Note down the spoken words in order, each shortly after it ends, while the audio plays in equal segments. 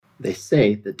They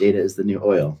say that data is the new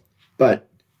oil, but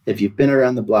if you've been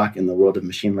around the block in the world of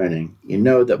machine learning, you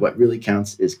know that what really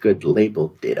counts is good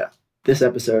labeled data. This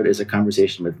episode is a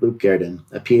conversation with Luke Guerdan,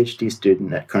 a PhD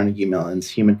student at Carnegie Mellon's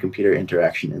Human-Computer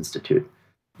Interaction Institute.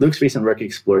 Luke's recent work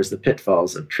explores the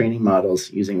pitfalls of training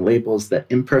models using labels that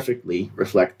imperfectly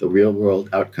reflect the real-world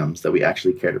outcomes that we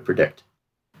actually care to predict.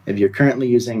 If you're currently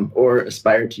using or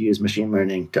aspire to use machine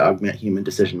learning to augment human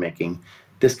decision-making,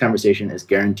 this conversation is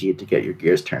guaranteed to get your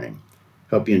gears turning.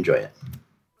 Hope you enjoy it.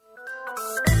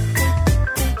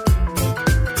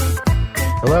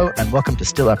 Hello, and welcome to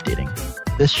Still Updating.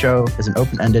 This show is an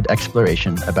open-ended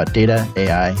exploration about data,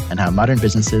 AI, and how modern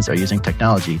businesses are using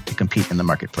technology to compete in the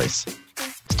marketplace.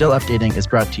 Still Updating is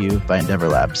brought to you by Endeavor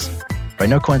Labs. By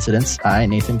no coincidence, I,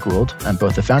 Nathan Gould, am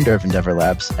both the founder of Endeavor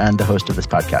Labs and the host of this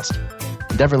podcast.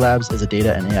 Endeavor Labs is a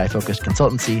data and AI-focused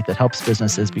consultancy that helps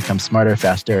businesses become smarter,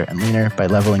 faster, and leaner by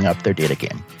leveling up their data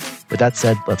game. With that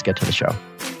said, let's get to the show.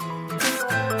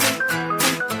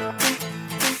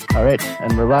 All right,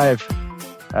 and we're live.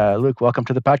 Luke, welcome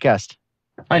to the podcast.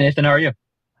 Hi, Nathan. How are you?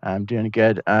 I'm doing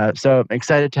good. So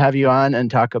excited to have you on and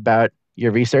talk about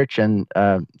your research. And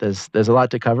there's a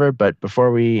lot to cover. But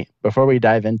before we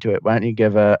dive into it, why don't you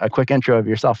give a quick intro of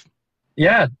yourself?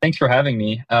 Yeah, thanks for having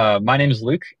me. My name is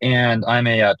Luke, and I'm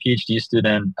a PhD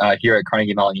student here at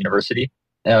Carnegie Mellon University,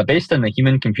 based in the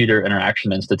Human-Computer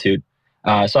Interaction Institute.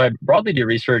 So I broadly do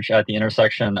research at the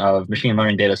intersection of machine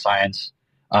learning, data science,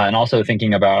 and also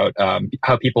thinking about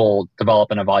how people develop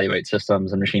and evaluate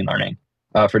systems in machine learning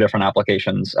for different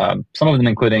applications, some of them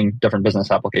including different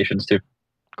business applications too.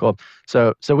 Cool.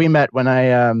 So we met when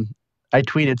I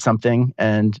tweeted something,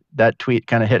 and that tweet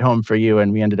kind of hit home for you,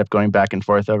 and we ended up going back and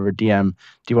forth over DM.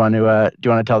 Do you want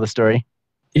to tell the story?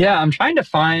 Yeah, I'm trying to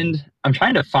find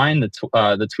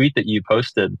the tweet that you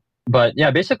posted. But yeah,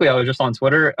 basically, I was just on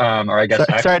Twitter, or I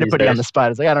guess. Sorry to put you on the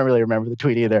spot. It's like I don't really remember the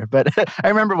tweet either, but I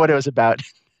remember what it was about.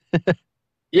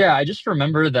 Yeah, I just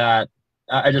remember that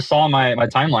I just saw my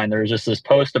timeline. There was just this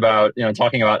post about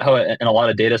talking about how in a lot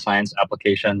of data science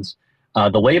applications,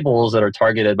 the labels that are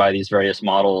targeted by these various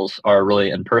models are really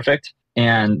imperfect,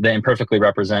 and they imperfectly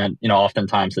represent,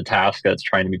 oftentimes the task that's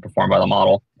trying to be performed by the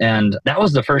model. And that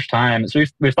was the first time. So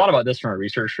we've thought about this from a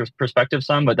research perspective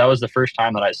some, but that was the first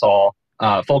time that I saw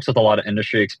folks with a lot of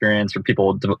industry experience or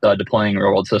people deploying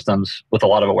real-world systems with a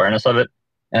lot of awareness of it.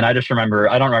 And I just remember,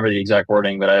 I don't remember the exact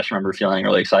wording, but I just remember feeling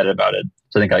really excited about it.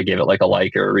 So I think I gave it like a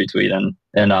like or a retweet and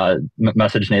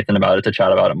messaged Nathan about it to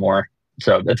chat about it more.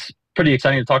 So it's pretty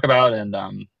exciting to talk about. And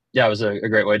yeah, it was a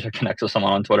great way to connect with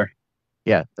someone on Twitter.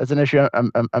 Yeah, that's an issue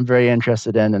I'm very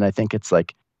interested in. And I think it's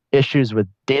like issues with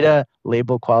data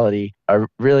label quality are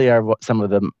some of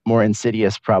the more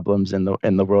insidious problems in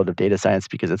the world of data science,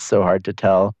 because it's so hard to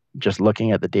tell just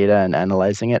looking at the data and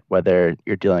analyzing it whether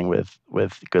you're dealing with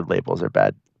good labels or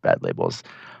bad labels.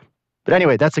 But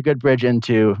anyway, that's a good bridge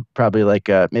into probably like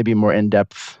maybe more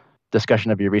in-depth discussion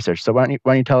of your research. So why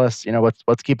don't you tell us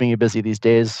what's keeping you busy these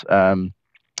days,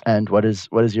 and what is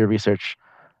your research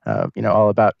all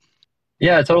about?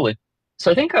 Yeah, totally.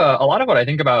 So I think a lot of what I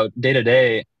think about day to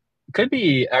day could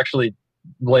be actually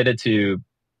related to,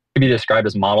 could be described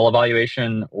as model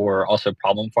evaluation or also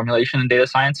problem formulation in data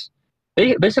science.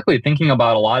 Basically thinking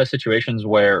about a lot of situations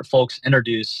where folks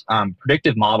introduce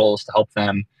predictive models to help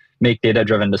them make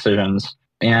data-driven decisions,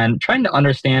 and trying to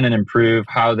understand and improve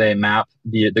how they map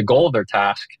the goal of their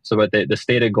task. So what the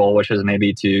stated goal, which is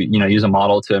maybe to use a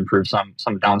model to improve some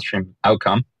downstream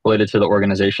outcome related to the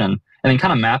organization, and then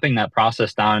kind of mapping that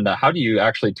process down into how do you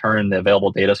actually turn the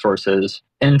available data sources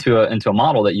into a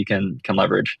model that you can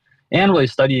leverage, and really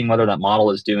studying whether that model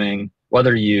is doing what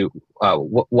you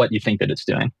think that it's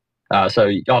doing. So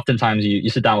oftentimes you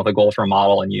sit down with a goal for a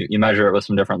model and you measure it with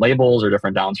some different labels or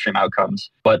different downstream outcomes.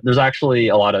 But there's actually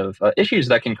a lot of issues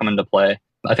that can come into play.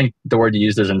 I think the word you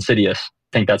used is insidious.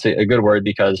 I think that's a good word,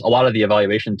 because a lot of the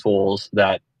evaluation tools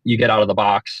that you get out of the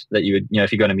box that you would,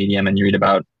 if you go to Medium and you read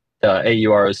about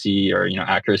AUROC or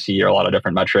accuracy or a lot of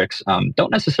different metrics,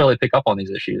 don't necessarily pick up on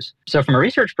these issues. So from a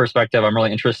research perspective, I'm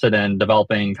really interested in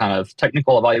developing kind of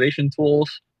technical evaluation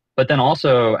tools, but then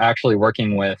also actually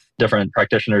working with different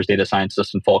practitioners, data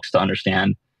scientists, and folks to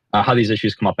understand how these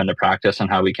issues come up into practice and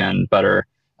how we can better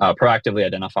proactively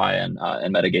identify and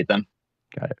mitigate them.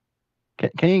 Got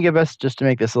it. Can you give us, just to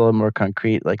make this a little more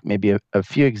concrete, like maybe a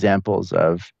few examples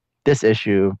of this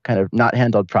issue kind of not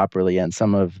handled properly and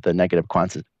some of the negative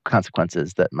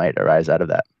consequences that might arise out of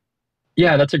that?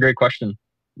 Yeah, that's a great question.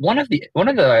 One of the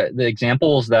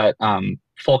examples that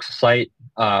folks cite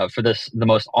for this the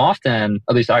most often,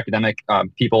 at least academic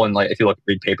people, and if you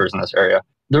read papers in this area,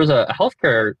 there was a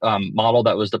healthcare model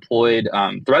that was deployed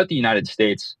throughout the United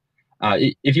States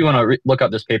If you want to look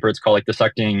up this paper, it's called like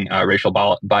Dissecting Racial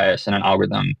Bias in an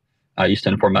Algorithm Used to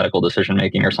Inform Medical Decision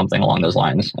Making or something along those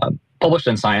lines, published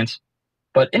in Science.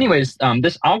 But anyways,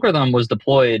 this algorithm was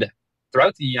deployed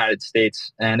throughout the United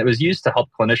States, and it was used to help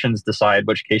clinicians decide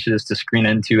which cases to screen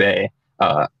into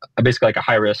basically like a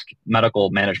high-risk medical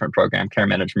management program, care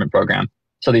management program.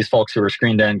 So these folks who were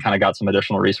screened in kind of got some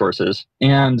additional resources.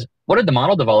 And what did the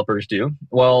model developers do?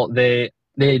 Well, they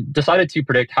decided to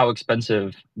predict how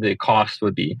expensive the cost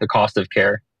would be, the cost of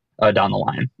care down the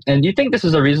line. And you think this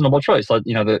is a reasonable choice.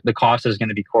 The cost is going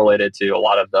to be correlated to a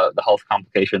lot of the health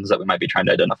complications that we might be trying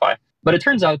to identify. But it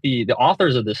turns out the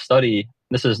authors of this study,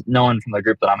 this is no one from the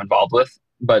group that I'm involved with,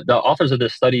 but the authors of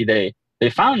this study, they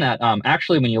found that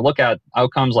actually when you look at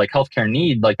outcomes like healthcare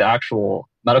need, like the actual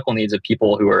medical needs of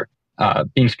people who are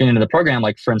being screened into the program,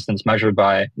 like for instance, measured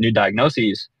by new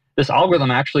diagnoses, this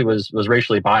algorithm actually was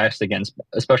racially biased against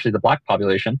especially the Black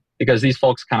population because these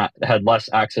folks kind of had less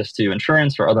access to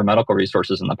insurance or other medical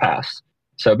resources in the past.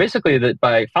 So basically that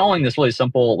by following this really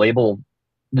simple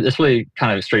this really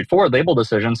kind of straightforward label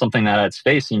decision, something that at its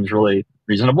face seems really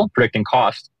reasonable, predicting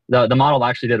cost, the model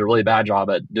actually did a really bad job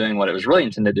at doing what it was really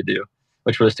intended to do,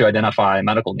 which was to identify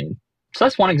medical need. So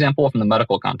that's one example from the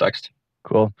medical context.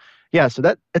 Cool. Yeah,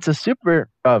 so it's a super,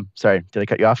 sorry, did I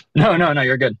cut you off? No,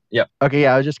 you're good. Yeah. Okay,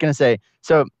 yeah, I was just going to say,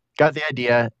 so got the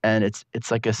idea, and it's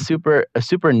like a super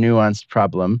nuanced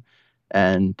problem,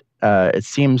 and it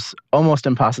seems almost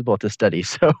impossible to study.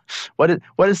 So what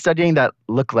does studying that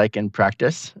look like in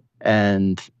practice?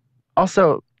 And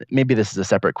also, maybe this is a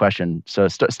separate question, so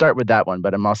start with that one,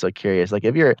 but I'm also curious, like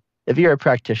if you're a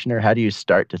practitioner, how do you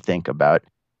start to think about,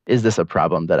 is this a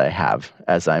problem that I have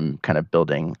as I'm kind of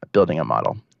building a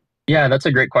model? Yeah, that's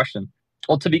a great question.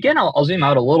 Well, to begin, I'll zoom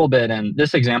out a little bit. And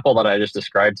this example that I just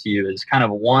described to you is kind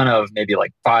of one of maybe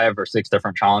like 5 or 6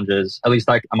 different challenges, at least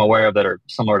I'm aware of, that are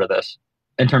similar to this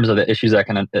in terms of the issues that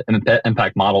can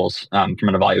impact models from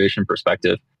an evaluation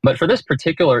perspective. But for this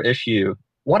particular issue,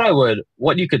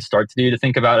 what you could start to do to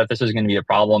think about if this is going to be a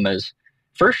problem is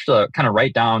first kind of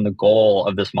write down the goal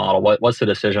of this model. What's the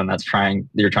decision that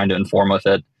you're trying to inform with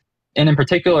it? And in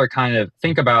particular, kind of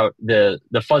think about the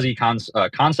fuzzy concept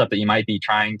that you might be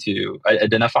trying to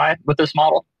identify with this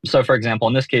model. So for example,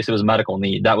 in this case, it was medical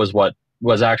need. That was what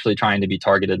was actually trying to be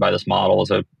targeted by this model,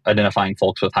 is identifying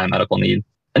folks with high medical need.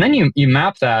 And then you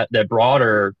map that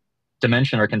broader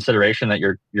dimension or consideration that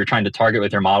you're trying to target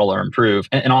with your model or improve.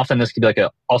 And often this could be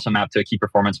also mapped to key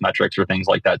performance metrics or things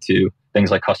like that too, things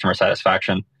like customer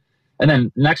satisfaction. And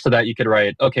then next to that, you could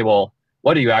write, okay, well,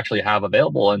 what do you actually have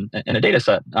available in a data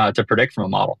set to predict from a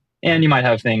model? And you might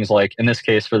have things like, in this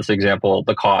case, for this example,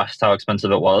 the cost, how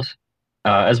expensive it was,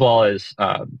 as well as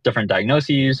different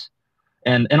diagnoses.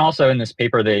 And also in this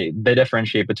paper, they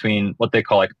differentiate between what they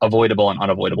call like avoidable and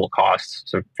unavoidable costs.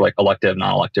 So for like elective,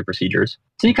 non-elective procedures.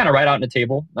 So you kind of write out in a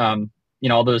table,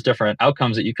 all those different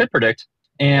outcomes that you could predict.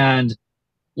 And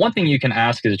one thing you can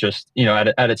ask is just,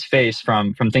 at its face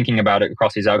from thinking about it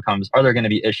across these outcomes, are there going to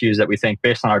be issues that we think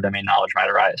based on our domain knowledge might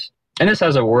arise? And this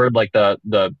has a word like the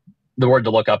word to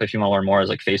look up if you want to learn more is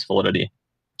like face validity,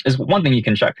 is one thing you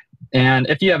can check. And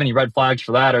if you have any red flags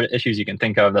for that or issues you can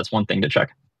think of, that's one thing to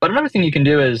check. But another thing you can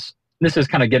do is, this is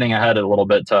kind of getting ahead a little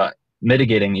bit to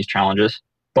mitigating these challenges.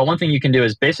 But one thing you can do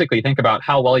is basically think about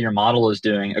how well your model is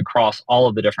doing across all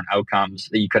of the different outcomes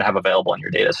that you could have available in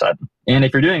your data set. And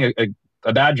if you're doing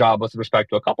a bad job with respect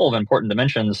to a couple of important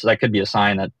dimensions, that could be a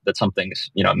sign that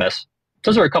something's amiss.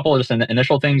 Those are a couple of just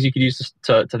initial things you could use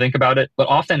to think about it. But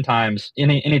oftentimes,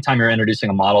 anytime you're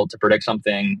introducing a model to predict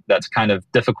something that's kind of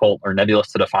difficult or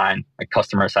nebulous to define, like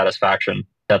customer satisfaction,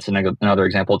 that's another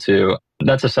example too.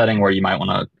 That's a setting where you might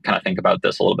want to kind of think about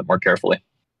this a little bit more carefully.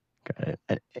 Got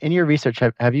it. In your research,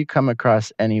 have you come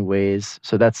across any ways,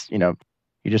 so that's, you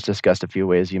just discussed a few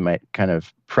ways you might kind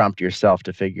of prompt yourself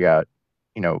to figure out,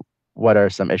 what are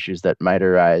some issues that might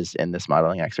arise in this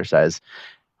modeling exercise?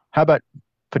 How about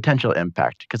potential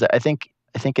impact? Because I think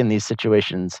in these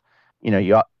situations,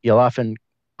 you'll often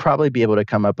probably be able to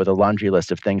come up with a laundry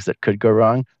list of things that could go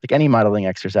wrong. Like any modeling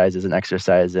exercise is an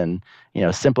exercise in,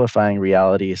 simplifying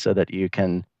reality so that you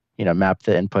can, map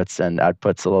the inputs and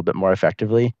outputs a little bit more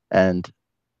effectively. And,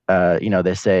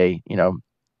 they say,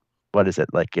 what is it?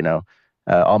 Like,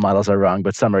 all models are wrong,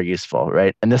 but some are useful,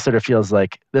 right? And this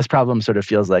problem sort of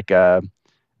feels like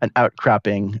an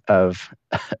outcropping of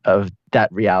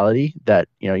that reality that,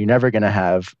 you're never going to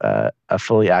have a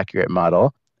fully accurate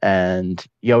model. And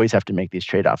you always have to make these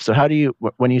trade-offs. So how do you,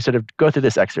 when you sort of go through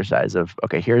this exercise of,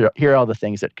 okay, here are all the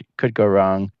things that could go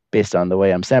wrong based on the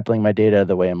way I'm sampling my data,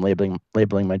 the way I'm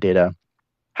labeling my data,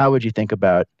 how would you think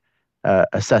about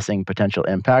assessing potential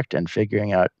impact and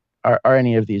figuring out are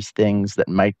any of these things that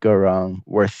might go wrong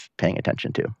worth paying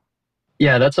attention to?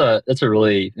 Yeah, that's a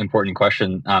really important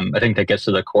question. I think that gets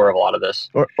to the core of a lot of this.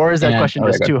 Or is that question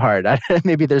just too hard?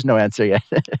 Maybe there's no answer yet.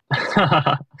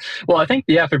 Well, I think,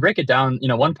 if we break it down,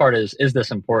 one part is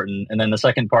this important? And then the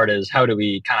second part is how do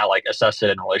we kind of like assess it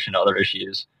in relation to other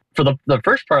issues? For the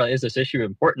first part, is this issue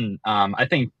important? I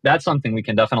think that's something we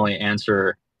can definitely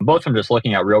answer both from just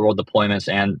looking at real world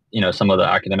deployments and, some of the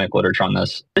academic literature on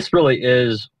this. This really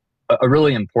is a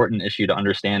really important issue to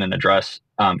understand and address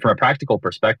from a practical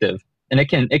perspective. And it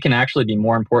can actually be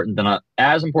more important than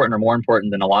as important or more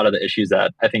important than a lot of the issues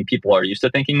that I think people are used to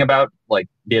thinking about, like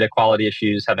data quality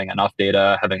issues, having enough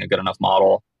data, having a good enough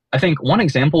model. I think one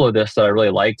example of this that I really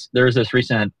liked, there was this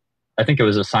recent, I think it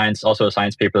was a science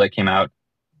paper that came out,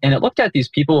 and it looked at these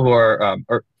people who are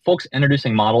folks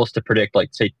introducing models to predict, like,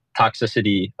 say,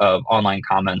 toxicity of online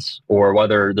comments or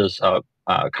whether there's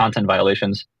content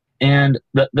violations. And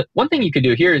the one thing you could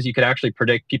do here is you could actually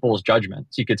predict people's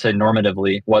judgments. You could say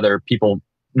normatively whether people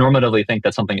normatively think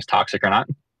that something is toxic or not.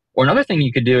 Or another thing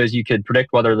you could do is you could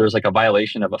predict whether there's like a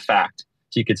violation of a fact.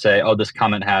 So you could say, oh, this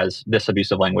comment has this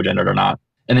abusive language in it or not.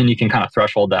 And then you can kind of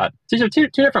threshold that. So these are two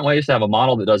different ways to have a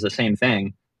model that does the same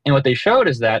thing. And what they showed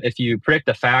is that if you predict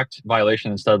the fact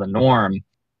violation instead of the norm,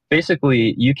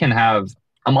 basically you can have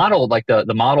a model, like the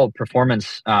model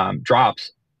performance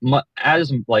drops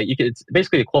as like it's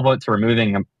basically equivalent to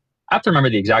removing, I have to remember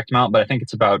the exact amount, but I think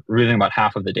it's about removing about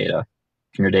half of the data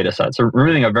from your data set. So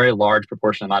removing a very large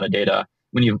proportion amount of data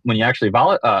when you actually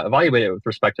evaluate it with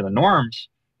respect to the norms,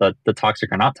 the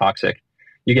toxic or not toxic,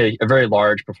 you get a very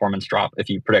large performance drop if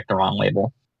you predict the wrong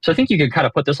label. So I think you could kind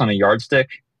of put this on a yardstick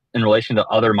in relation to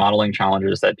other modeling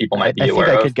challenges that people might be aware of.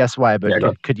 I think I could guess why,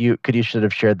 but could you sort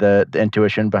of share the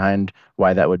intuition behind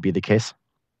why that would be the case?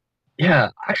 Yeah,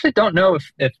 I actually don't know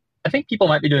if I think people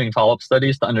might be doing follow-up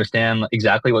studies to understand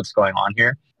exactly what's going on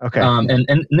here. Okay. And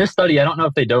in this study, I don't know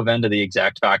if they dove into the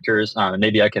exact factors.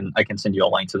 Maybe I can send you a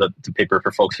link to the paper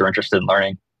for folks who are interested in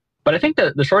learning. But I think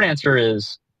that the short answer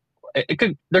is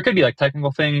there could be like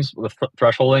technical things with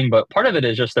thresholding, but part of it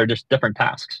is just they're just different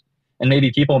tasks. And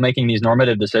maybe people making these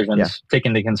normative decisions take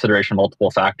into consideration multiple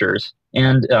factors.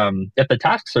 And if the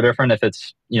tasks are different, if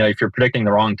it's, if you're predicting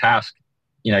the wrong task,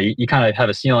 you kind of have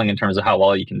a ceiling in terms of how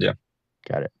well you can do.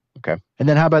 Got it. Okay. And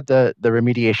then how about the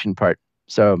remediation part?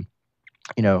 So,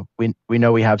 we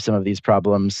know we have some of these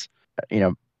problems,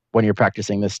 when you're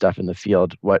practicing this stuff in the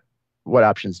field, what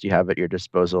options do you have at your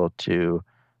disposal to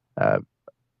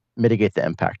mitigate the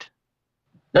impact?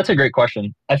 That's a great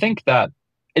question. I think that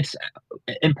it's,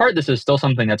 in part, this is still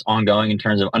something that's ongoing in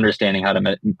terms of understanding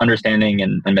understanding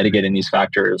and mitigating these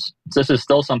factors. So this is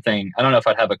still something, I don't know if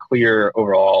I'd have a clear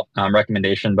overall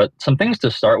recommendation, but some things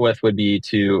to start with would be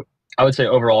I would say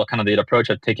overall kind of the approach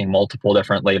of taking multiple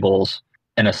different labels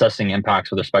and assessing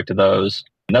impacts with respect to those.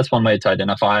 And that's one way to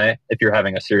identify if you're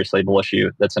having a serious label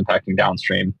issue that's impacting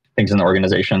downstream things in the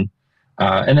organization.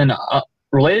 And then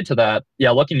related to that,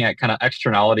 looking at kind of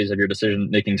externalities of your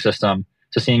decision-making system.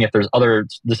 So seeing if there's other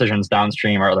decisions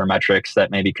downstream or other metrics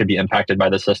that maybe could be impacted by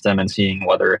the system and seeing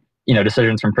whether,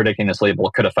 decisions from predicting this label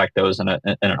could affect those in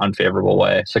an unfavorable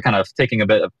way. So kind of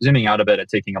zooming out a bit and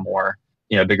taking a more,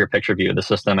 bigger picture view of the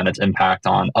system and its impact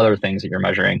on other things that you're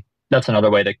measuring. That's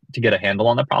another way to get a handle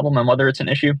on the problem and whether it's an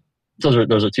issue. Those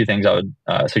are two things I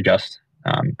would suggest.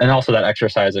 And also that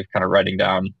exercise of kind of writing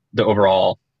down the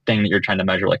overall thing that you're trying to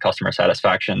measure, like customer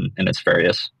satisfaction and its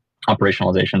various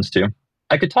operationalizations too.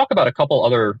 I could talk about a couple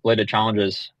other related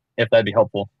challenges if that'd be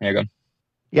helpful. There you go.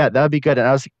 Yeah, that would be good. And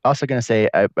I was also going to say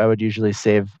I would usually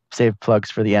save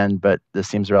plugs for the end, but this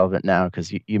seems relevant now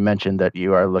because you mentioned that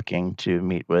you are looking to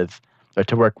meet with or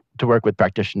to work with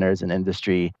practitioners in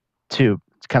industry to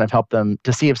kind of help them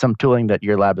to see if some tooling that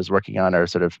your lab is working on are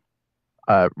sort of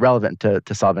relevant to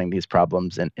solving these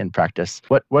problems in practice.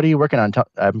 What are you working on?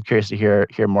 I'm curious to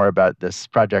hear more about this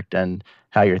project and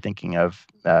how you're thinking of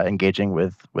engaging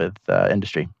with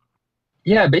industry.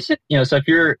 Yeah, so if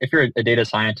you're a data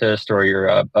scientist or you're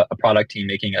a product team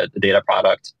making a data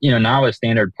product, now a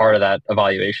standard part of that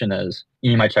evaluation is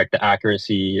you might check the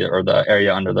accuracy or the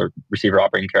area under the receiver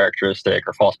operating characteristic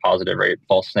or false positive rate,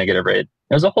 false negative rate.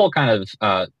 There's a whole kind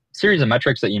of series of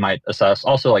metrics that you might assess.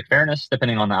 Also like fairness,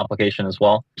 depending on the application as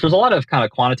well. So there's a lot of kind of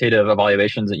quantitative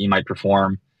evaluations that you might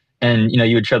perform. And,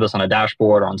 you would show this on a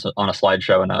dashboard or on a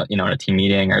slideshow in a team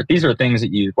meeting, or these are things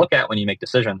that you look at when you make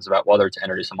decisions about whether to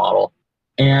introduce a model.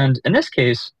 And in this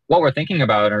case, what we're thinking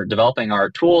about or developing are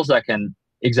tools that can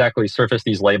exactly surface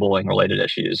these labeling related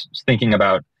issues. Just thinking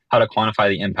about how to quantify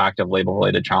the impact of label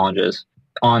related challenges.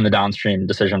 on the downstream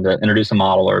decision to introduce a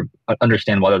model or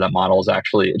understand whether that model is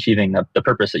actually achieving the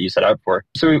purpose that you set out for.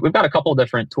 So we've got a couple of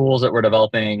different tools that we're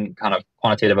developing, kind of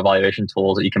quantitative evaluation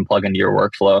tools that you can plug into your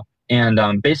workflow.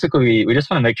 And basically, we just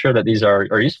want to make sure that these are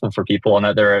useful for people and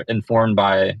that they're informed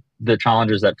by the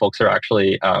challenges that folks are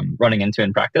actually running into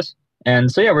in practice.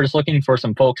 And so, yeah, we're just looking for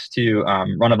some folks to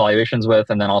run evaluations with,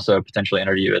 and then also potentially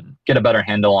interview and get a better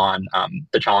handle on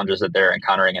the challenges that they're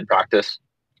encountering in practice.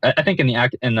 I think in the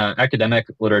academic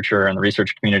literature and the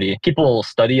research community, people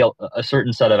study a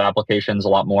certain set of applications a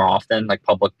lot more often, like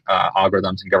public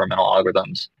algorithms and governmental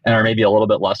algorithms, and are maybe a little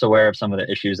bit less aware of some of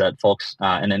the issues that folks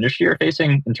in industry are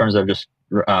facing in terms of just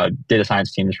data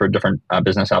science teams for different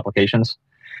business applications.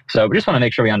 So we just want to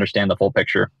make sure we understand the full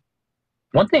picture.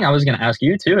 One thing I was going to ask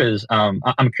you too is I'm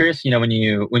curious, when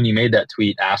you made that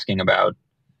tweet asking about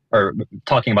or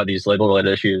talking about these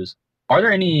label-related issues, are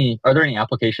there any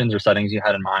applications or settings you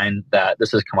had in mind that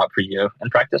this has come up for you in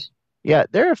practice? Yeah,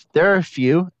 there are a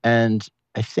few, and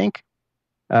I think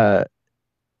the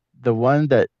one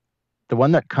that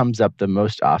comes up the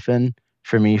most often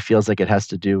for me feels like it has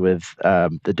to do with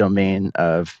the domain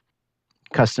of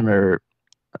customer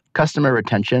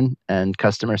retention and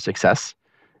customer success.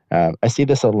 I see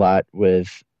this a lot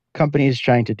with companies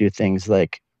trying to do things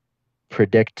like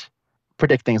predict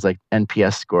things like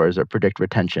NPS scores or predict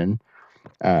retention.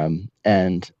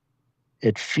 And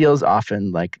it feels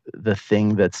often like the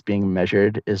thing that's being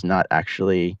measured is not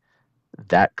actually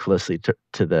that closely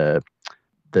to the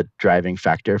driving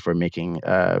factor for making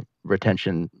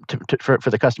retention for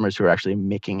the customers who are actually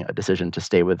making a decision to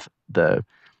stay with the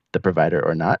provider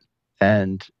or not.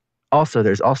 And also,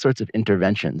 there's all sorts of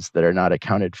interventions that are not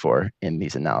accounted for in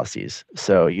these analyses.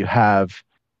 So you'll have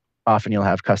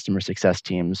customer success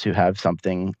teams who have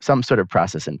some sort of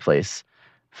process in place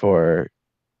for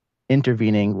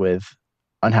intervening with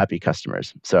unhappy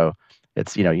customers. So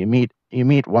it's, you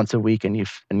meet once a week and you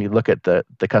look at the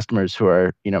customers who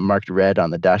are, marked red on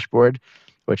the dashboard,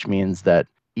 which means that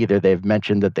either they've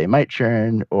mentioned that they might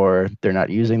churn or they're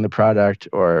not using the product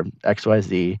or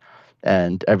XYZ,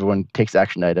 and everyone takes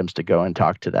action items to go and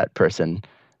talk to that person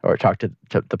or talk to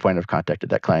the point of contact of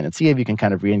that client and see if you can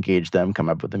kind of re-engage them, come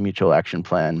up with a mutual action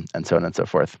plan, and so on and so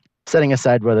forth. Setting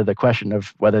aside whether the question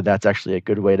of whether that's actually a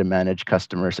good way to manage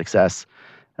customer success,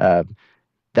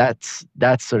 that's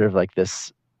sort of like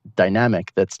this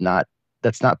dynamic that's not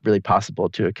really possible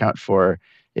to account for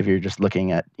if you're just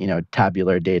looking at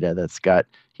tabular data that's got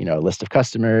a list of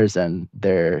customers and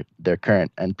their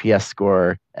current NPS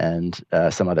score and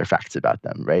some other facts about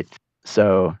them, right?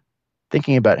 So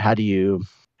thinking about how do you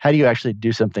actually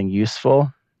do something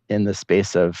useful in the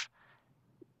space of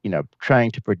trying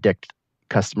to predict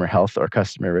customer health or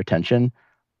customer retention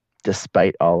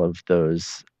despite all of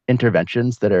those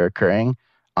interventions that are occurring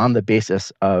on the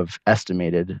basis of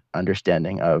estimated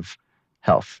understanding of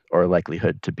health or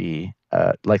likelihood to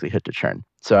churn.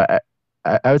 So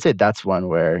I would say that's one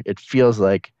where it feels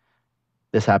like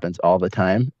this happens all the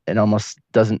time. It almost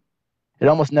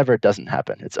never doesn't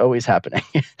happen. It's always happening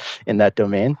in that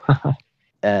domain.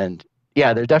 And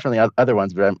yeah, there are definitely other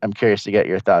ones, but I'm curious to get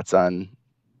your thoughts on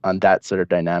that sort of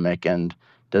dynamic. And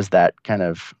does that kind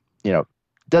of,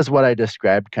 does what I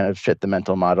described kind of fit the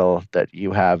mental model that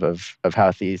you have of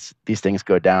how these things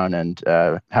go down, and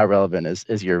how relevant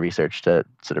is your research to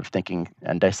sort of thinking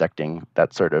and dissecting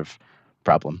that sort of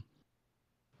problem?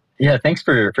 Yeah, thanks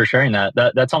for sharing that.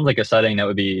 That sounds like a setting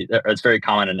that it's very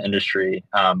common in industry,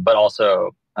 but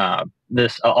also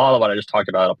all of what I just talked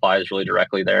about applies really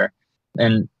directly there.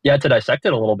 And yeah, to dissect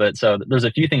it a little bit, so there's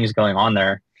a few things going on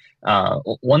there.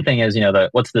 One thing is,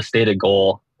 what's the stated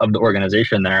goal of the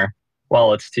organization there?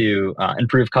 Well, it's to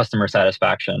improve customer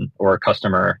satisfaction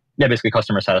basically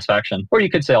customer satisfaction. Or you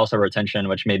could say also retention,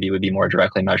 which maybe would be more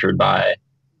directly measured by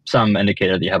some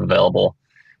indicator that you have available,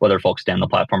 whether folks stay on the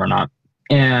platform or not.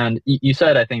 And you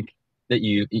said, I think, that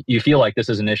you feel like this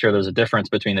is an issue, or there's a difference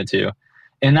between the two.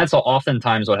 And that's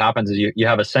oftentimes what happens is you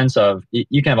have a sense of,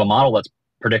 you can have a model that's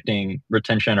predicting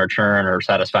retention or churn or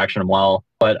satisfaction well,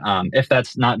 but if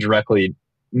that's not directly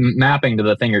mapping to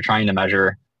the thing you're trying to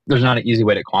measure, there's not an easy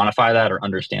way to quantify that or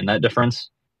understand that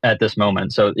difference at this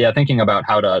moment. So yeah, thinking about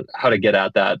how to get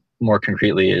at that more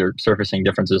concretely, or surfacing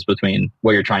differences between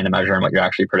what you're trying to measure and what you're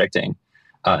actually predicting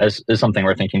is something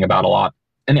we're thinking about a lot.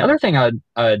 And the other thing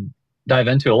I'd dive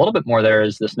into a little bit more there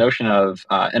is this notion of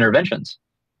interventions.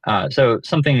 So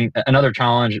another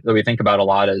challenge that we think about a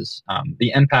lot is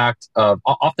the impact of,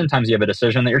 oftentimes you have a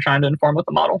decision that you're trying to inform with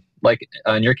the model, like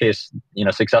in your case,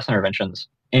 success interventions.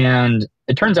 And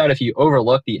it turns out if you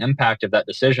overlook the impact of that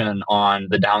decision on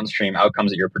the downstream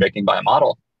outcomes that you're predicting by a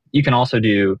model, you can also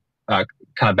do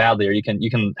kind of badly, or you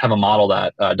can have a model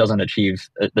that doesn't achieve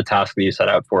the task that you set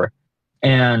out for.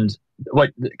 And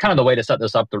what kind of the way to set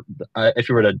this up, if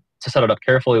you were to set it up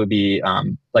carefully, would be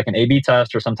like an A/B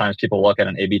test, or sometimes people look at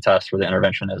an A/B test where the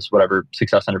intervention is whatever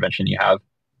success intervention you have.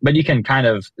 But you can kind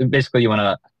of basically you want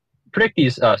to predict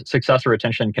these success or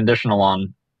retention conditional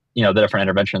on the different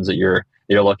interventions that you're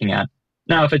looking at.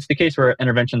 Now, if it's the case where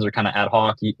interventions are kind of ad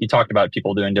hoc, you talked about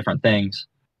people doing different things.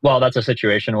 Well, that's a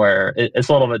situation where it's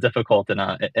a little bit difficult in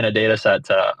a data set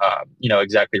to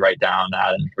exactly write down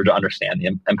that or to understand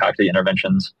the impact of the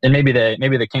interventions. And maybe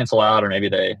they cancel out, or maybe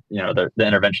they the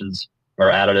interventions are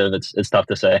additive. It's tough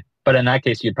to say. But in that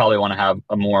case, you'd probably want to have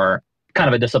a more kind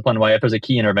of a disciplined way. If there's a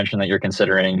key intervention that you're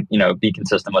considering, be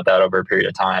consistent with that over a period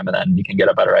of time, and then you can get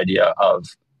a better idea of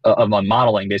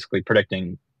modeling, basically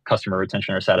predicting customer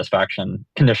retention or satisfaction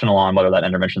conditional on whether that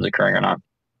intervention is occurring or not.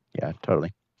 Yeah,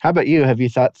 totally. How about you? Have you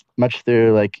thought much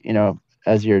through,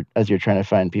 as you're trying to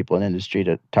find people in industry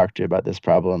to talk to about this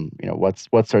problem?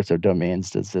 What sorts of domains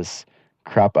does this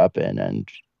crop up in, and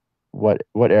what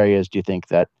areas do you think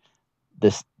that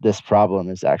this problem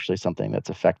is actually something that's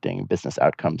affecting business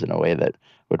outcomes in a way that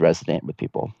would resonate with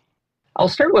people? I'll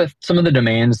start with some of the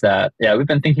domains that we've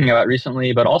been thinking about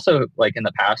recently, but also like in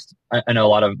the past. I know a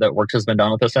lot of that work has been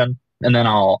done with this in, and then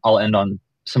I'll end on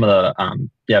some of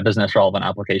the business relevant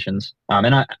applications.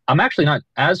 And I'm actually not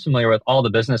as familiar with all the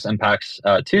business impacts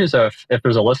too. So if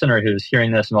there's a listener who's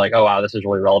hearing this and like, oh wow, this is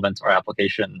really relevant to our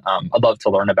application, I'd love to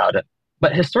learn about it.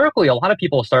 But historically, a lot of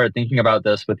people started thinking about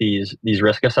this with these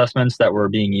risk assessments that were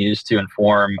being used to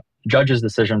inform judges'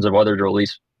 decisions of whether to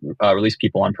release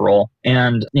people on parole.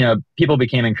 And people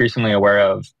became increasingly aware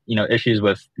of issues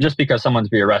with, just because someone's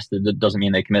being arrested, that doesn't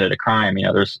mean they committed a crime.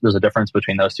 There's a difference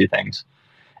between those two things.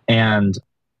 And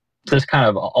this kind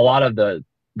of a lot of the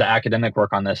academic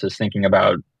work on this is thinking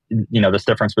about this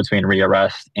difference between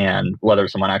rearrest and whether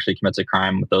someone actually commits a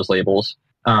crime with those labels.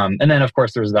 And then of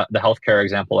course there's the healthcare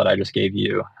example that I just gave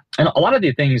you. And a lot of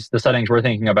the settings we're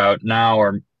thinking about now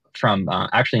are from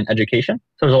actually in education.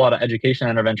 So there's a lot of education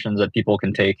interventions that people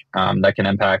can take that can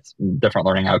impact different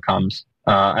learning outcomes,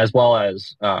 as well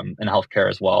as in healthcare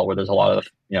as well, where there's a lot of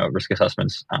risk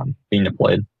assessments being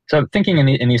deployed. So thinking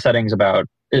in these settings about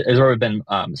is where we've been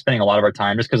spending a lot of our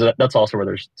time, just because that's also where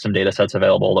there's some data sets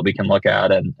available that we can look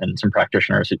at, and some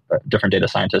practitioners, different data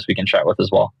scientists we can chat with as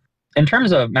well. In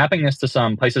terms of mapping this to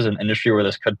some places in industry where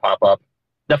this could pop up,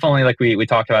 definitely like we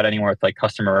talked about anywhere with like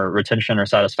customer retention or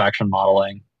satisfaction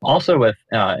modeling. Also with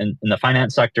in the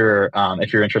finance sector,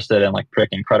 if you're interested in like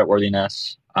predicting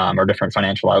creditworthiness or different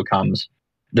financial outcomes,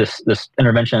 this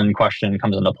intervention question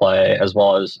comes into play, as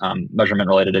well as measurement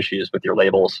related issues with your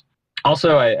labels.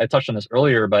 Also, I touched on this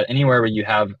earlier, but anywhere where you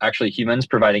have actually humans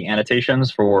providing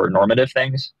annotations for normative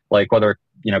things, like whether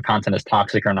content is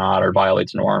toxic or not, or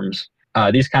violates norms,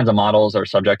 these kinds of models are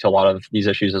subject to a lot of these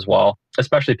issues as well.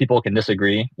 Especially people can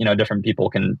disagree. Different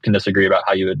people can disagree about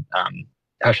how you would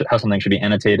how something should be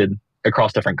annotated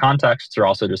across different contexts, or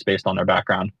also just based on their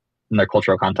background and their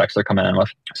cultural context they're coming in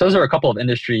with. So those are a couple of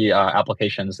industry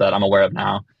applications that I'm aware of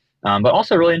now. But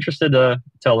also really interested to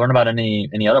learn about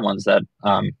any other ones that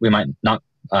we might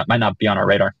not be on our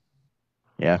radar.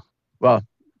 Yeah, well,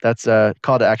 that's a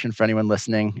call to action for anyone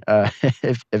listening.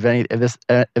 If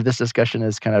this discussion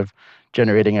is kind of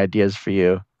generating ideas for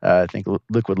you, I think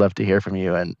Luke would love to hear from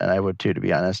you, and I would too, to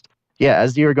be honest. Yeah,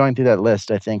 as you were going through that list,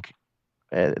 I think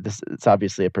it's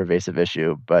obviously a pervasive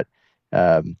issue, but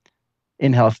in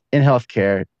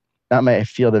healthcare, not my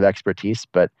field of expertise,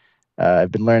 but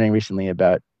I've been learning recently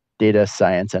about data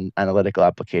science and analytical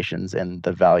applications in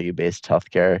the value-based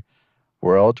healthcare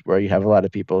world, where you have a lot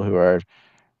of people who are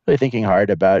really thinking hard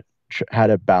about how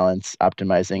to balance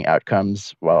optimizing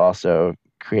outcomes while also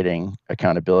creating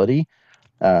accountability.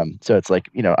 So it's like,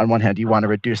 on one hand, you want to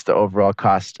reduce the overall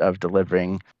cost of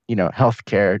delivering,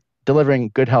 healthcare,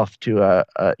 delivering good health to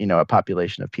a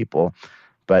population of people,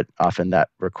 but often that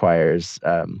requires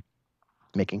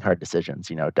making hard decisions,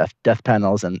 death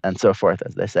panels and so forth,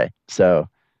 as they say. So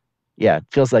yeah, it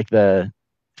feels like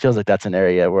that's an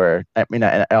area where, I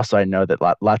know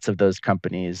that lots of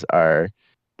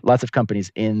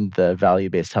companies in the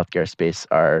value-based healthcare space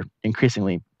are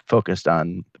increasingly focused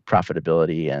on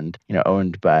profitability and,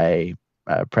 owned by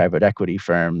private equity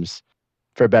firms,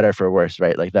 for better, for worse,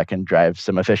 right? Like that can drive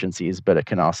some efficiencies, but it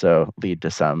can also lead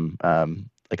to some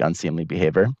unseemly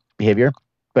behavior.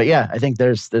 But yeah, I think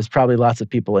there's probably lots of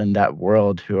people in that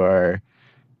world who are,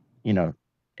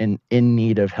 in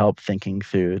need of help thinking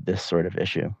through this sort of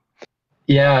issue.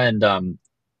 Yeah, and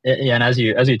as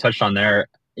you touched on there,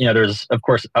 there's of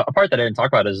course a part that I didn't talk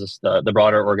about is just the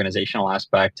broader organizational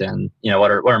aspect, and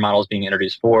what are models being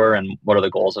introduced for, and what are the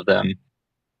goals of them.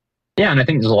 Yeah, and I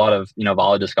think there's a lot of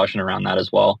valid discussion around that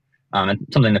as well, and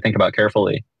something to think about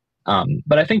carefully.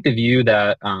 But I think the view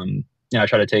that I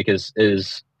try to take is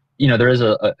there is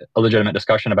a legitimate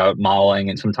discussion about modeling,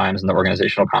 and sometimes in the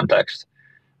organizational context,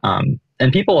 and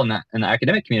people in the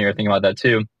academic community are thinking about that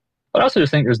too. But I also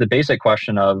just think there's the basic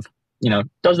question of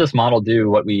does this model do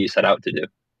what we set out to do,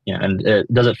 and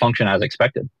does it function as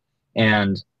expected?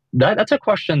 And that's a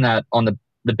question that on the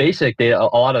basic data,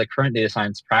 a lot of the current data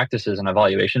science practices and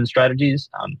evaluation strategies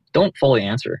don't fully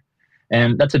answer.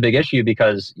 And that's a big issue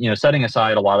because, setting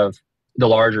aside a lot of the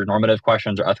larger normative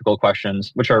questions or ethical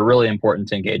questions, which are really important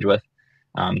to engage with,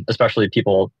 especially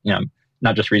people,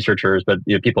 not just researchers, but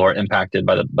people who are impacted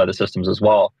by the systems as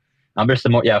well. Just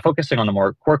focusing on the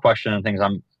more core question and things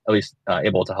I'm at least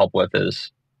able to help with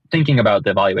is thinking about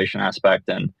the evaluation aspect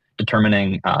and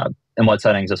determining in what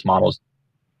settings this model is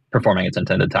performing its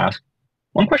intended task.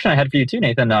 One question I had for you too,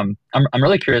 Nathan. I'm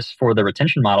really curious for the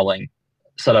retention modeling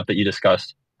setup that you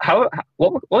discussed.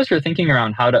 What was your thinking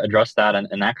around how to address that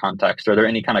in that context? Are there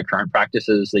any kind of current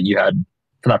practices that you had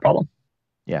for that problem?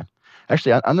 Yeah,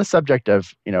 actually, on the subject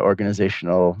of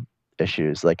organizational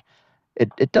issues, like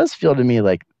it does feel to me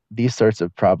like these sorts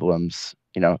of problems,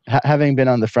 having been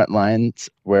on the front lines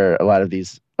where a lot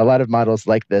of models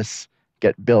like this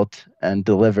get built and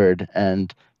delivered,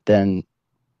 and then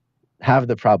have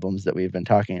the problems that we've been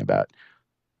talking about.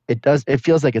 It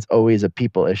feels like it's always a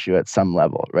people issue at some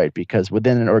level, right? Because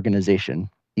within an organization,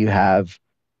 you have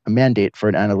a mandate for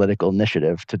an analytical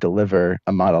initiative to deliver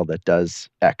a model that does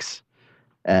X.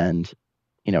 And,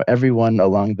 everyone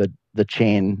along the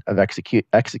chain of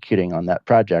executing on that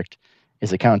project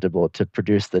is accountable to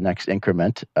produce the next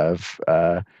increment of,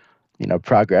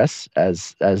 progress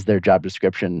as their job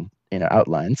description,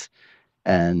 outlines.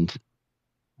 And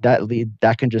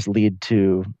that can just lead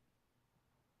to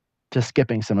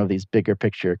skipping some of these bigger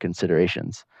picture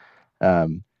considerations.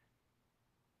 So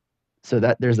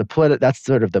that there's that's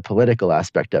sort of the political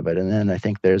aspect of it, and then I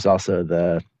think there's also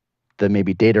the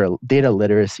maybe data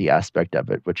literacy aspect of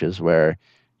it, which is where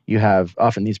you have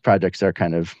often these projects are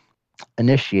kind of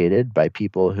initiated by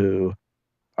people who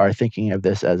are thinking of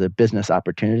this as a business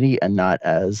opportunity and not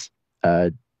as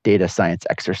a data science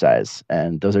exercise,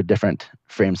 and those are different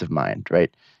frames of mind,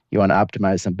 right? You want to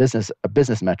optimize a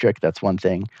business metric. That's one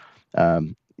thing.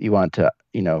 You want to,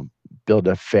 build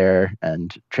a fair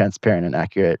and transparent and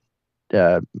accurate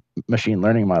machine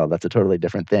learning model. That's a totally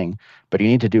different thing. But you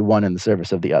need to do one in the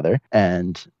service of the other.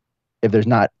 And if there's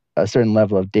not a certain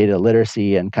level of data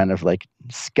literacy and kind of like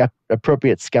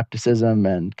appropriate skepticism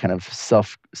and kind of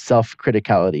self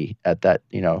criticality at that,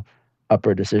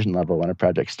 upper decision level when a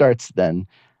project starts, then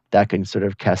that can sort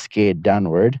of cascade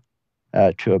downward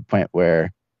to a point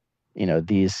where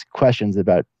these questions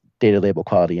about data label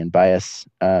quality and bias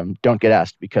don't get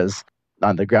asked, because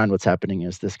on the ground what's happening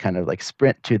is this kind of like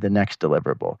sprint to the next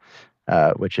deliverable,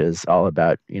 which is all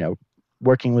about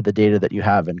working with the data that you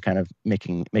have and kind of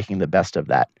making the best of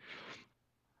that.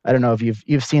 I don't know if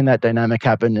you've seen that dynamic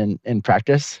happen in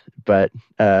practice, but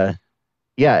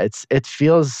it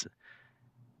feels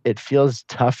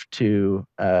tough to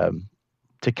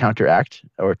counteract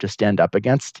or to stand up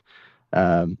against.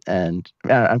 And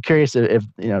I'm curious if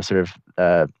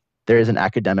there is an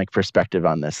academic perspective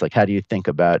on this. Like, how do you think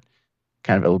about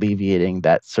kind of alleviating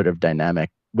that sort of dynamic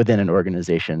within an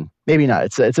organization? Maybe not.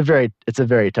 It's a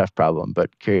very tough problem,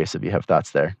 but curious if you have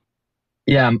thoughts there.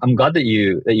 Yeah, I'm glad that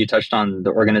you touched on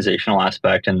the organizational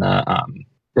aspect and the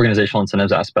organizational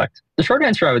incentives aspect. The short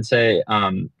answer, I would say,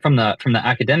 from the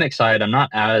academic side, I'm not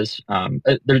as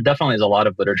there definitely is a lot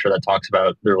of literature that talks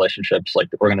about the relationships, like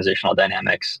the organizational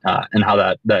dynamics, and how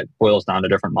that boils down to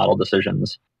different model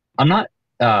decisions. I'm not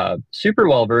super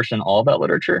well versed in all of that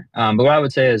literature, but what I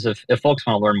would say is if folks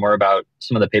want to learn more about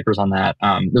some of the papers on that,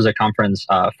 there's a conference,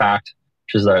 FACT,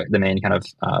 which is the main kind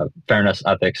of fairness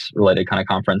ethics related kind of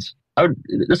conference.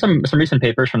 There's some recent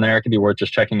papers from there. It could be worth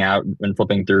just checking out and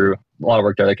flipping through. A lot of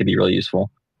work there that could be really useful.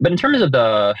 But in terms of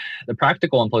the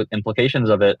practical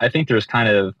implications of it, I think there's kind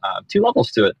of two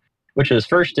levels to it. Which is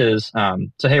first is so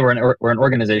hey, we're an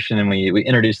organization and we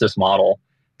introduce this model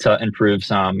to improve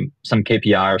some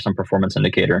KPI or some performance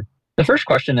indicator. The first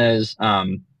question is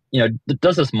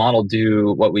does this model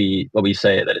do what we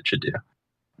say that it should do?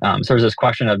 So there's this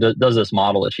question of does this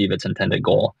model achieve its intended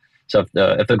goal? So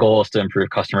if the goal is to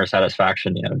improve customer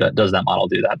satisfaction, does that model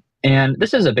do that? And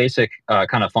this is a basic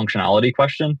kind of functionality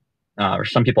question, or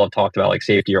some people have talked about like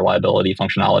safety, reliability,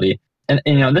 functionality.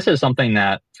 And this is something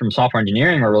that from software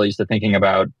engineering we're really used to thinking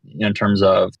about in terms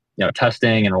of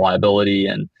testing and reliability.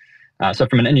 And so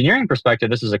from an engineering perspective,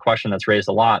 this is a question that's raised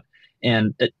a lot.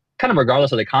 And it kind of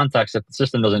regardless of the context, if the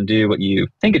system doesn't do what you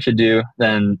think it should do,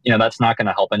 then that's not going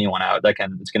to help anyone out.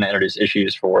 It's going to introduce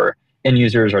issues for end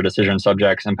users or decision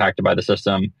subjects impacted by the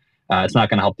system. It's not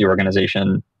going to help the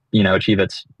organization, achieve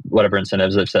its whatever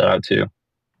incentives they've set out to.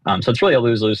 So it's really a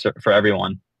lose-lose for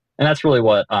everyone. And that's really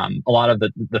what a lot of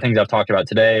the things I've talked about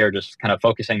today are just kind of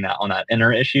focusing on that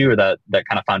inner issue, or that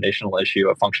kind of foundational issue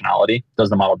of functionality.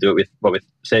 Does the model do it with what we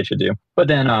say it should do? But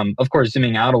then, of course,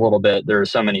 zooming out a little bit, there are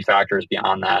so many factors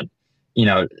beyond that.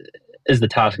 Is the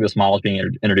task of this model being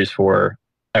introduced for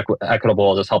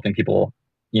equitable? Is this helping people,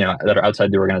 that are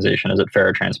outside the organization? Is it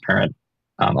fair, transparent?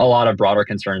 A lot of broader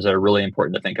concerns that are really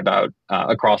important to think about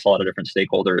across a lot of different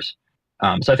stakeholders.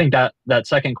 So I think that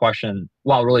second question,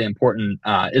 while really important,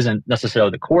 isn't necessarily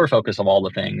the core focus of all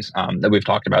the things that we've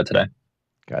talked about today.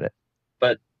 Got it.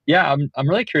 But yeah, I'm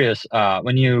really curious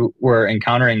when you were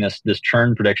encountering this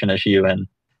churn prediction issue and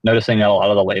noticing that a lot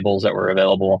of the labels that were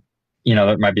available,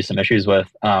 there might be some issues with.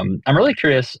 I'm really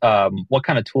curious what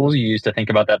kind of tools you use to think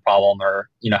about that problem, or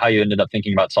how you ended up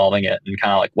thinking about solving it, and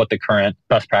kind of like what the current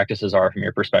best practices are from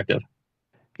your perspective.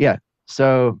 Yeah.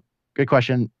 So good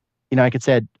question. I could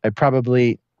say I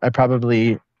probably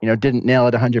didn't nail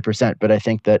it 100%, but I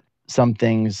think that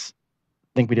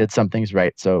we did some things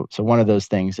right. So one of those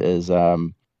things is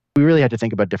we really had to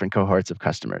think about different cohorts of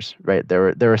customers, right?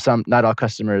 There were some, not all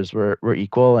customers were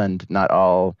equal, and not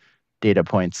all data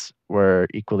points were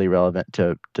equally relevant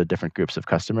to different groups of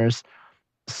customers.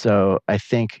 So I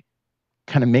think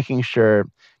kind of making sure,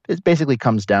 it basically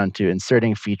comes down to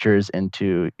inserting features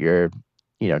into your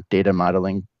data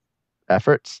modeling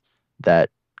efforts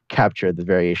that capture the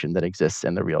variation that exists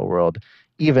in the real world,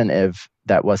 even if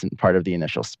that wasn't part of the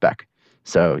initial spec.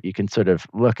 So you can sort of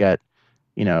look at,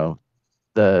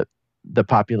 the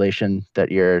population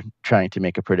that you're trying to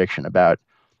make a prediction about,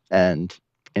 and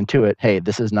intuit, hey,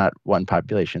 this is not one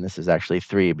population, this is actually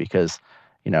three, because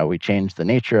we changed the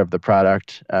nature of the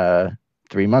product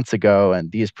 3 months ago,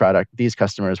 and these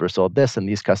customers were sold this and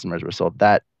these customers were sold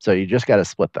that. So you just got to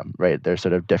split them, right? They're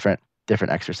sort of different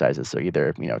exercises. So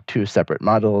either, two separate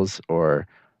models, or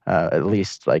at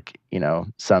least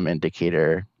some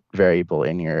indicator variable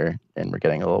and we're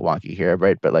getting a little wonky here,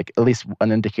 right? But at least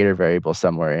an indicator variable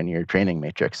somewhere in your training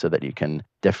matrix so that you can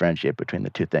differentiate between the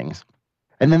two things.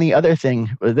 And then the other thing,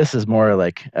 this is more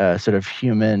like a sort of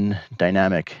human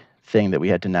dynamic thing that we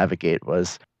had to navigate,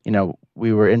 was,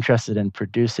 we were interested in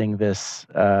producing this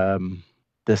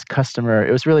customer.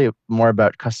 It was really more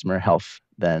about customer health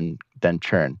than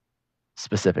churn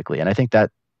specifically. And I think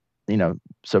that,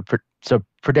 so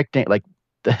predicting,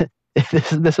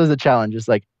 this was a challenge, is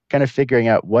kind of figuring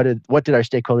out what did our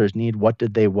stakeholders need, what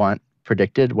did they want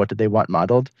predicted, what did they want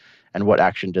modeled, and what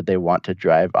action did they want to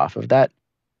drive off of that.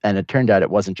 And it turned out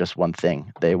it wasn't just one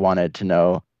thing. They wanted to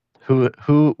know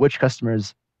which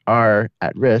customers are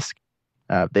at risk.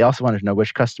 They also wanted to know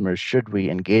which customers should we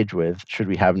engage with, should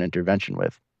we have an intervention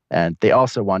with. And they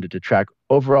also wanted to track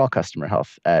overall customer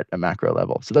health at a macro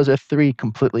level. So those are three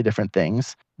completely different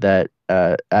things that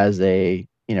as a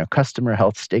customer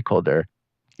health stakeholder,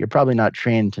 you're probably not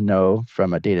trained to know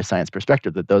from a data science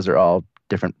perspective that those are all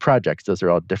different projects. Those are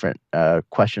all different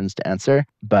questions to answer.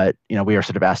 But we are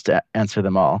sort of asked to answer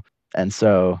them all. And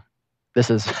so this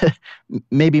is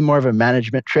maybe more of a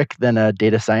management trick than a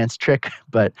data science trick.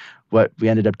 But what we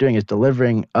ended up doing is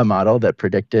delivering a model that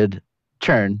predicted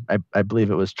churn. I believe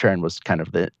it was churn was kind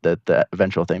of the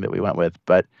eventual thing that we went with,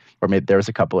 or maybe there was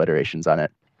a couple iterations on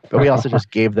it. But we also just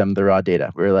gave them the raw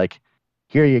data. We were like,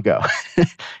 here you go.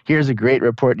 Here's a great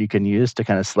report you can use to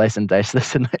kind of slice and dice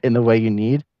this in the way you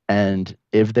need. And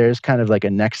if there's kind of like a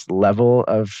next level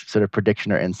of sort of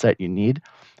prediction or insight you need,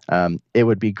 it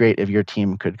would be great if your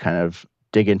team could kind of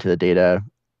dig into the data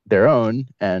their own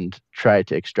and try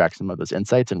to extract some of those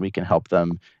insights, and we can help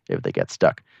them if they get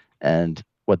stuck. And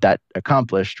what that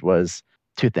accomplished was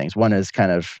two things. One is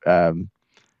kind of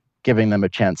giving them a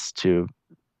chance to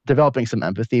developing some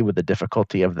empathy with the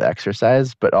difficulty of the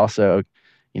exercise, but also,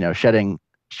 shedding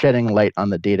light on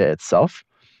the data itself,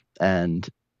 and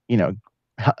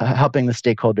helping the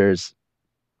stakeholders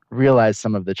realize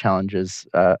some of the challenges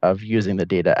of using the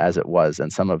data as it was,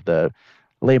 and some of the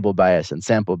label bias and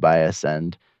sample bias,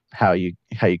 and how you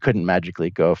couldn't magically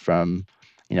go from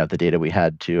the data we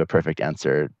had to a perfect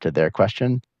answer to their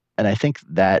question. And I think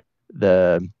that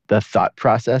the thought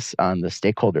process on the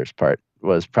stakeholders' part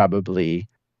was probably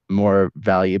more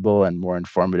valuable and more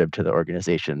informative to the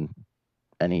organization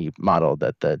any model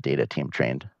that the data team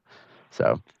trained.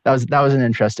 So that was an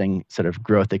interesting sort of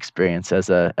growth experience as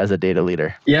a data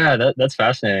leader. Yeah, that's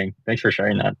fascinating. Thanks for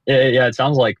sharing that. Yeah, it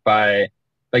sounds like by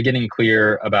getting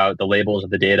clear about the labels of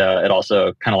the data, it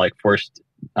also kind of like forced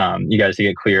you guys to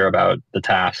get clear about the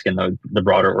task and the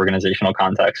broader organizational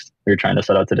context you're trying to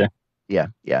set out to do. Yeah.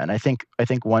 And I think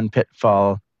one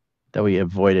pitfall that we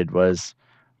avoided was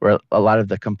where a lot of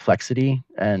the complexity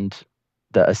and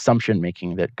the assumption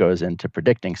making that goes into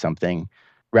predicting something,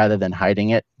 rather than hiding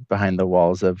it behind the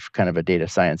walls of kind of a data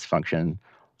science function,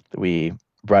 we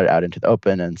brought it out into the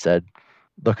open and said,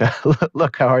 look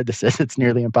how hard this is. It's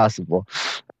nearly impossible.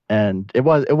 And it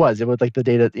was like the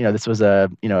data, this was a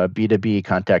B2B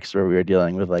context where we were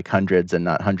dealing with like hundreds and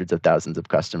not hundreds of thousands of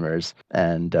customers.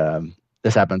 And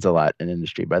this happens a lot in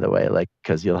industry, by the way, like,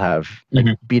 because you'll have like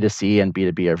B2C and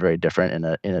B2B are very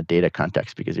different in a data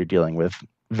context because you're dealing with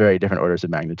very different orders of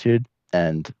magnitude.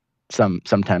 And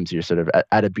sometimes you're sort of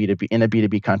at a B2B, in a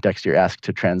B2B context, you're asked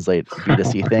to translate a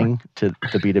B2C thing to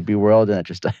the B2B world, and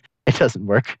it doesn't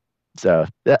work. So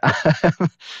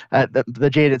the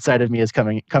jaded side of me is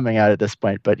coming out at this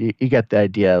point, but you get the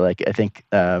idea. Like, I think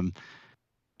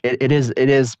it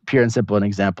is pure and simple an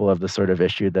example of the sort of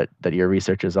issue that your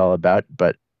research is all about,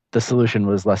 but the solution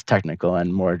was less technical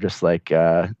and more just like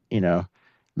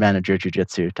manager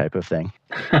jujitsu type of thing.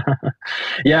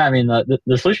 Yeah, I mean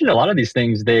the solution to a lot of these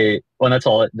things,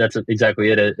 that's exactly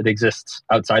it. It exists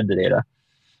outside the data.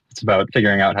 It's about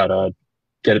figuring out how to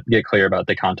get clear about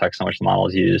the context in which the model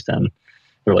is used and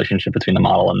the relationship between the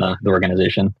model and the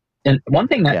organization. And one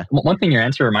thing your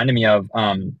answer reminded me of,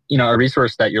 a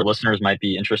resource that your listeners might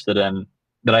be interested in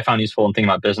that I found useful in thinking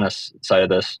about business side of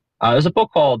this. There's a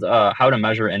book called How to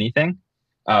Measure Anything,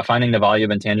 Finding the Value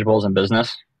of Intangibles in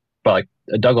Business, by like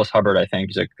Douglas Hubbard, I think,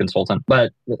 he's a consultant.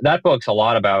 But that book's a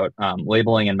lot about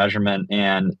labeling and measurement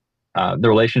and the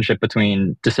relationship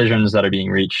between decisions that are being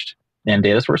reached and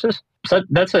data sources. So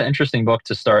that's an interesting book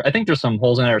to start. I think there's some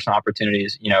holes in there, some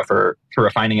opportunities, for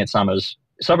refining it. Some is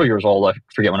several years old. I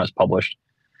forget when it was published.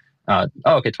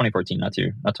 2014, not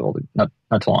too old, not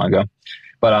too long ago.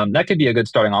 But that could be a good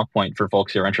starting off point for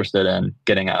folks who are interested in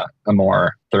getting a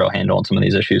more thorough handle on some of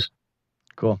these issues.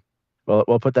 Cool. Well,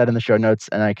 we'll put that in the show notes,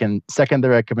 and I can second the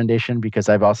recommendation because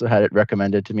I've also had it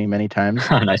recommended to me many times.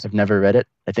 Nice. I've never read it.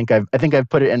 I think I've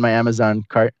put it in my Amazon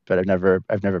cart, but I've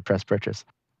never pressed purchase.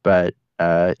 But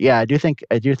I do think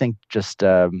just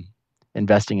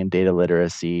investing in data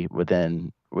literacy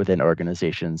within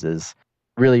organizations is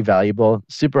really valuable.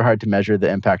 Super hard to measure the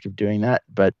impact of doing that,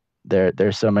 but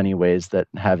there's so many ways that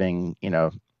having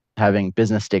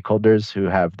business stakeholders who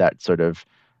have that sort of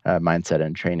mindset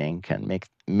and training can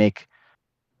make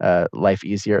life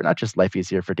easier. Not just life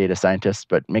easier for data scientists,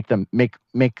 but make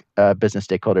business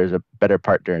stakeholders better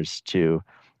partners to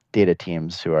data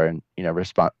teams who are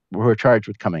who are charged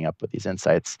with coming up with these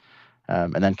insights,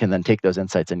 and then can take those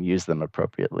insights and use them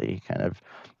appropriately. Kind of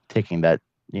taking that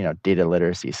data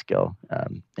literacy skill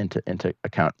into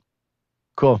account.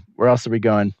 Cool. Where else are we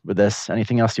going with this?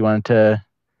 Anything else you wanted to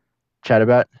chat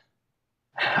about?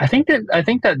 I think that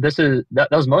that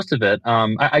was most of it.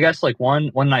 I guess like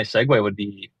one nice segue would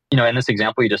be, in this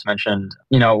example you just mentioned,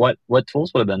 what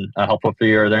tools would have been helpful for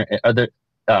you? Do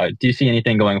you see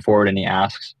anything going forward, any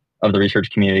asks of the research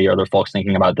community or other folks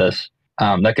thinking about this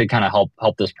that could kind of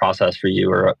help this process for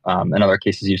you, or in other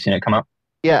cases you've seen it come up?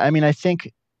 Yeah, I mean, I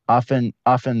think often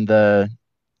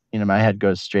my head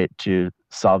goes straight to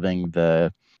solving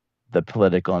the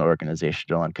political and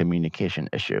organizational and communication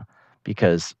issue,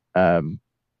 because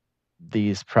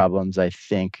these problems, I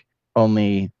think,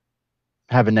 only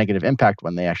have a negative impact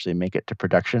when they actually make it to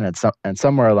production. And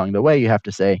somewhere along the way, you have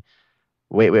to say,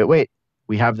 wait,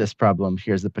 we have this problem.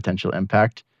 Here's the potential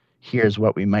impact. Here's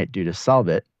what we might do to solve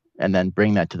it, and then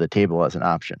bring that to the table as an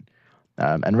option.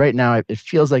 And right now, it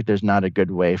feels like there's not a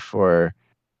good way for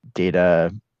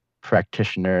data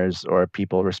practitioners or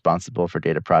people responsible for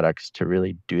data products to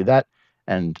really do that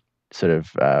and sort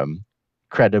of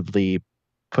credibly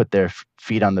put their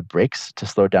feet on the brakes to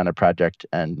slow down a project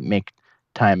and make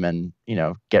time and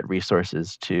get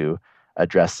resources to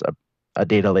address a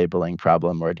data labeling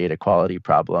problem or a data quality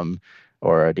problem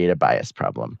or a data bias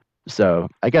problem. So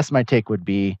I guess my take would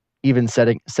be even set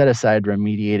aside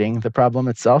remediating the problem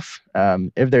itself.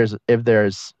 If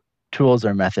there's tools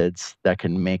or methods that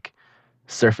can make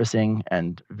surfacing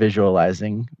and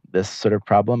visualizing this sort of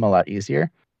problem a lot easier,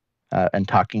 and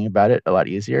talking about it a lot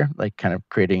easier, like kind of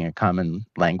creating a common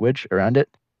language around it,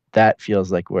 that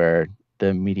feels like where the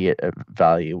immediate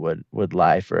value would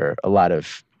lie for a lot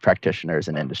of practitioners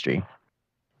in industry.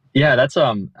 Yeah, that's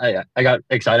I got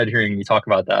excited hearing you talk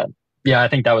about that. Yeah, I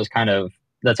think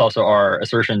that's also our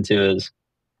assertion too, is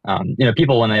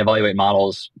people when they evaluate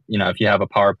models, if you have a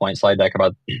PowerPoint slide deck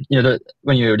about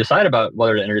when you decide about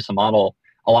whether to introduce a model,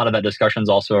 a lot of that discussion is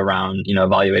also around,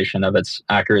 evaluation of its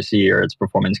accuracy or its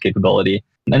performance capability.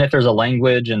 And if there's a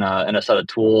language and a set of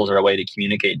tools or a way to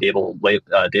communicate data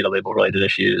label related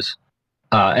issues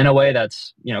in a way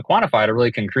that's, quantified or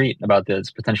really concrete about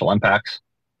its potential impacts,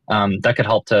 that could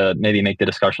help to maybe make the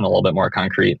discussion a little bit more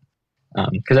concrete.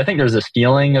 Because I think there's this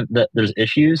feeling that there's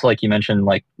issues, like you mentioned,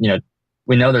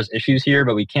 we know there's issues here,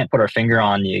 but we can't put our finger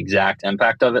on the exact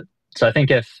impact of it. So I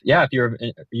think if you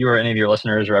or any of your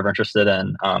listeners are ever interested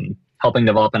in helping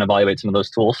develop and evaluate some of those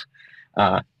tools,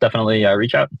 definitely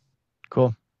reach out.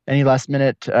 Cool. Any last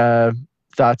minute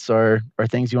thoughts or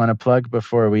things you want to plug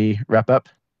before we wrap up?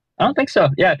 I don't think so.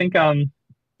 Yeah, I think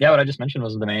what I just mentioned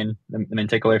was the main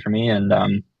takeaway for me, and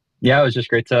it was just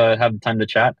great to have the time to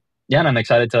chat. Yeah, and I'm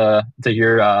excited to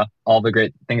hear all the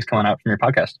great things coming out from your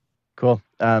podcast. Cool.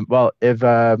 Well, if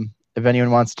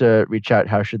anyone wants to reach out,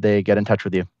 how should they get in touch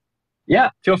with you?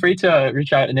 Yeah, feel free to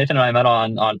reach out. Nathan and I met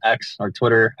on X or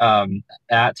Twitter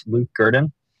at Luke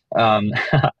Guerdan,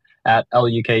 at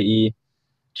LukeGuerdan.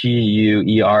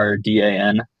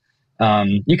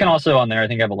 You can also on there, I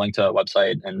think I have a link to a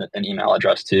website and an email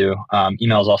address too.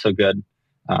 Email is also good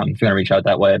if you want to reach out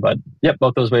that way. But yep,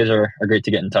 both those ways are great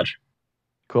to get in touch.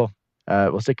 Cool.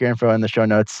 We'll stick your info in the show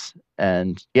notes.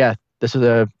 And yeah, this was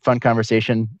a fun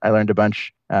conversation. I learned a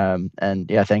bunch. And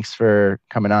yeah, thanks for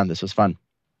coming on. This was fun.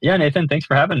 Yeah, Nathan, thanks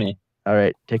for having me. All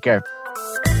right. Take care.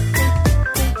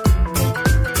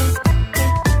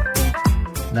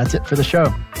 And that's it for the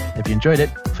show. If you enjoyed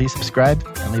it, please subscribe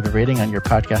and leave a rating on your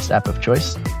podcast app of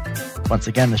choice. Once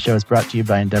again, the show is brought to you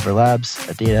by Endeavor Labs,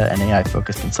 a data and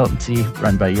AI-focused consultancy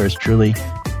run by yours truly.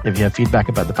 If you have feedback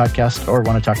about the podcast or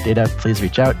want to talk data, please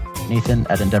reach out.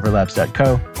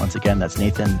 Nathan@endeavorlabs.co. Once again, that's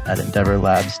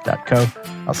Nathan@endeavorlabs.co.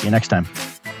 I'll see you next time.